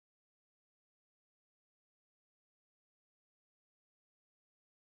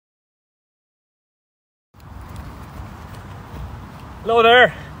Hello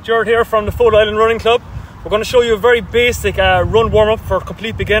there, Jared here from the Fold Island Running Club. We're going to show you a very basic run warm-up for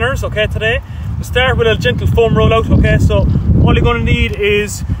complete beginners, okay, today. We'll start with a gentle foam rollout, okay, so all you're going to need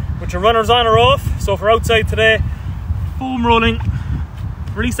is, with your runners on or off, so if we're outside today, foam rolling,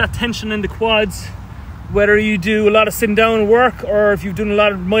 release that tension in the quads, whether you do a lot of sitting down work or if you've done a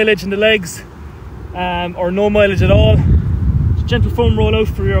lot of mileage in the legs or no mileage at all. Just gentle foam rollout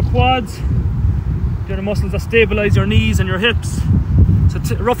for your quads, the muscles that stabilize your knees and your hips.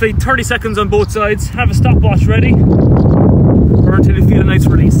 So roughly 30 seconds on both sides. Have a stopwatch ready or until you feel a nice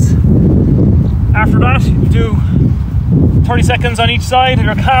release. After that, you do 30 seconds on each side of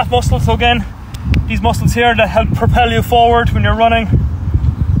your calf muscles. So again, these muscles here that help propel you forward when you're running,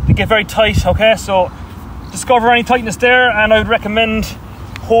 they get very tight, okay? So discover any tightness there, and I would recommend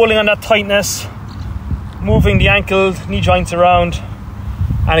holding on that tightness, moving the ankle, knee joints around.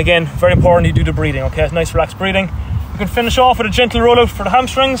 And again, very important, you do the breathing, okay? Nice relaxed breathing. You can finish off with a gentle rollout for the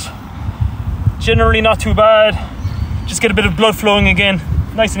hamstrings. Generally not too bad. Just get a bit of blood flowing again,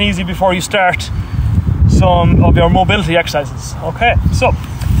 nice and easy before you start some of your mobility exercises. Okay, so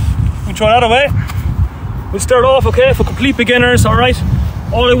we throw that away. We'll start off, okay, for complete beginners, all right?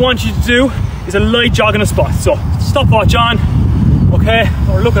 All I want you to do is a light jog in a spot. So stopwatch on, okay?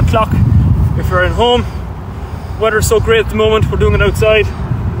 Or look at clock if you're at home. Weather's so great at the moment, we're doing it outside.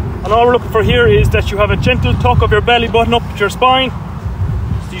 And all we're looking for here is that you have a gentle tuck of your belly button up to your spine.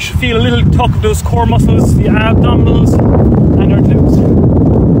 So you should feel a little tuck of those core muscles, the abdominals and your glutes.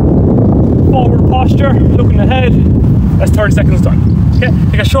 Forward posture, looking ahead. That's 30 seconds done. Okay,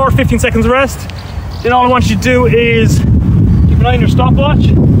 take a short 15 seconds rest. Then all I want you to do is keep an eye on your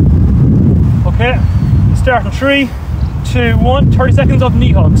stopwatch. Okay, start in 3, 2, 1, 30 seconds of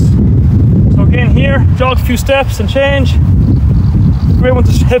knee hugs. So again here, jog a few steps and change. Great one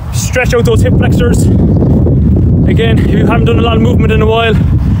to stretch out those hip flexors. Again, if you haven't done a lot of movement in a while,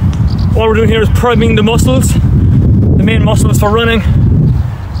 all we're doing here is priming the muscles, the main muscles for running.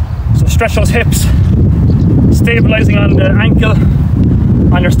 So stretch those hips, stabilizing on the ankle,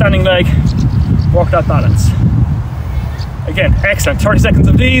 on your standing leg, work that balance. Again, excellent, 30 seconds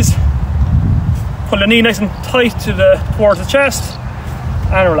of these. Pull the knee nice and tight towards the chest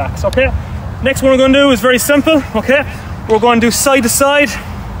and relax, okay? Next one we're going to do is very simple, okay? We're going to do side to side.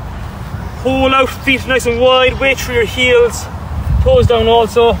 Hold out, feet nice and wide, weight through your heels, toes down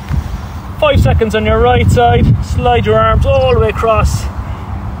also. 5 seconds on your right side, slide your arms all the way across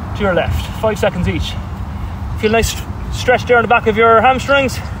to your left. 5 seconds each. Feel nice stretch there on the back of your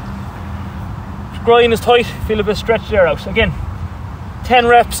hamstrings. Groin is tight, feel a bit stretched there out. Again, 10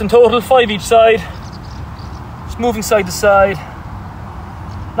 reps in total, 5 each side. Just moving side to side,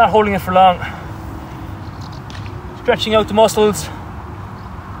 not holding it for long. Stretching out the muscles,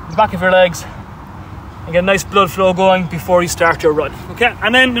 the back of your legs, and get a nice blood flow going before you start your run. Okay,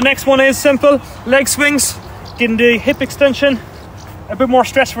 and then the next one is simple, leg swings, getting the hip extension, a bit more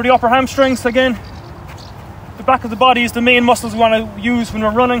stretch for the upper hamstrings. Again, the back of the body is the main muscles we want to use when we're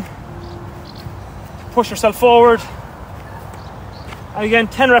running. Push yourself forward. And again,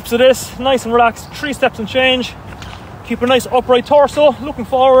 10 reps of this, nice and relaxed, 3 steps and change. Keep a nice upright torso, looking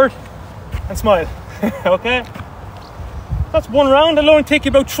forward, and smile. Okay? That's one round. It'll only take you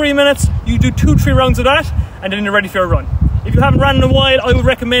about 3 minutes. You do 2-3 rounds of that, and then you're ready for your run. If you haven't run in a while, I would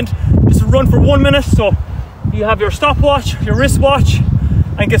recommend just run for 1 minute. So you have your stopwatch, your wristwatch,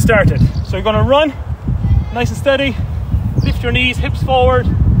 and get started. So you're going to run, nice and steady. Lift your knees, hips forward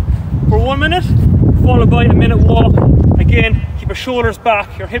for 1 minute, followed by a minute walk. Again, keep your shoulders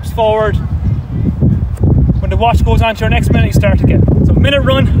back, your hips forward. When the watch goes on to your next minute, you start again. So minute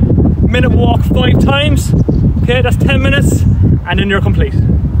run, minute walk 5 times. Okay, that's 10 minutes, and then you're complete.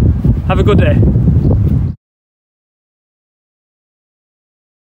 Have a good day.